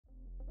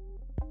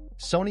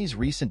Sony's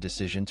recent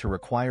decision to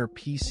require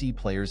PC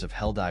players of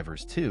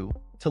Helldivers 2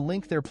 to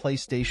link their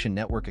PlayStation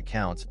Network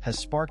accounts has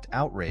sparked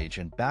outrage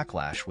and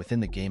backlash within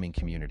the gaming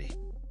community.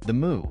 The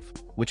move,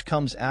 which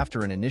comes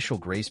after an initial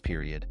grace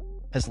period,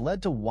 has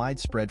led to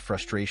widespread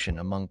frustration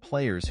among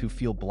players who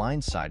feel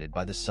blindsided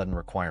by the sudden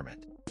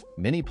requirement.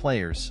 Many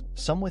players,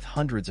 some with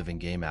hundreds of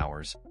in-game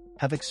hours,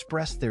 have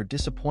expressed their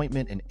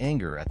disappointment and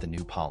anger at the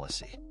new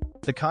policy.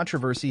 The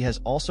controversy has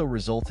also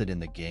resulted in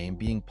the game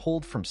being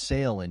pulled from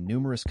sale in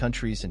numerous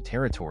countries and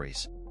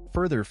territories,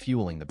 further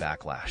fueling the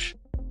backlash.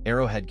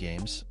 Arrowhead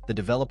Games, the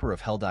developer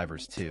of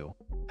Helldivers 2,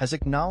 has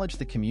acknowledged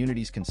the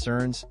community's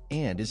concerns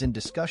and is in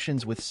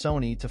discussions with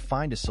Sony to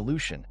find a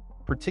solution,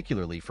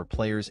 particularly for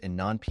players in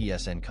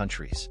non-PSN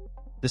countries.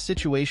 The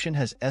situation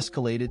has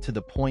escalated to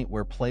the point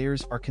where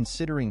players are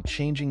considering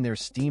changing their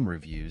Steam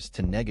reviews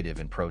to negative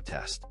in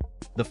protest.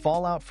 The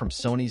fallout from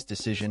Sony's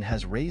decision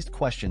has raised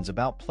questions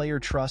about player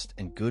trust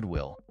and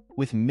goodwill,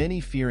 with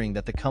many fearing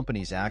that the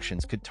company's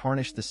actions could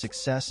tarnish the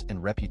success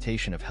and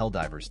reputation of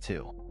Helldivers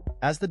 2.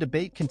 As the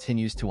debate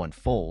continues to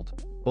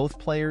unfold, both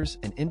players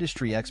and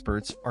industry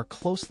experts are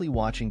closely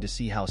watching to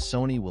see how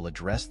Sony will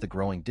address the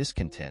growing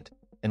discontent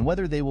and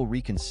whether they will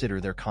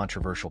reconsider their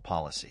controversial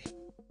policy.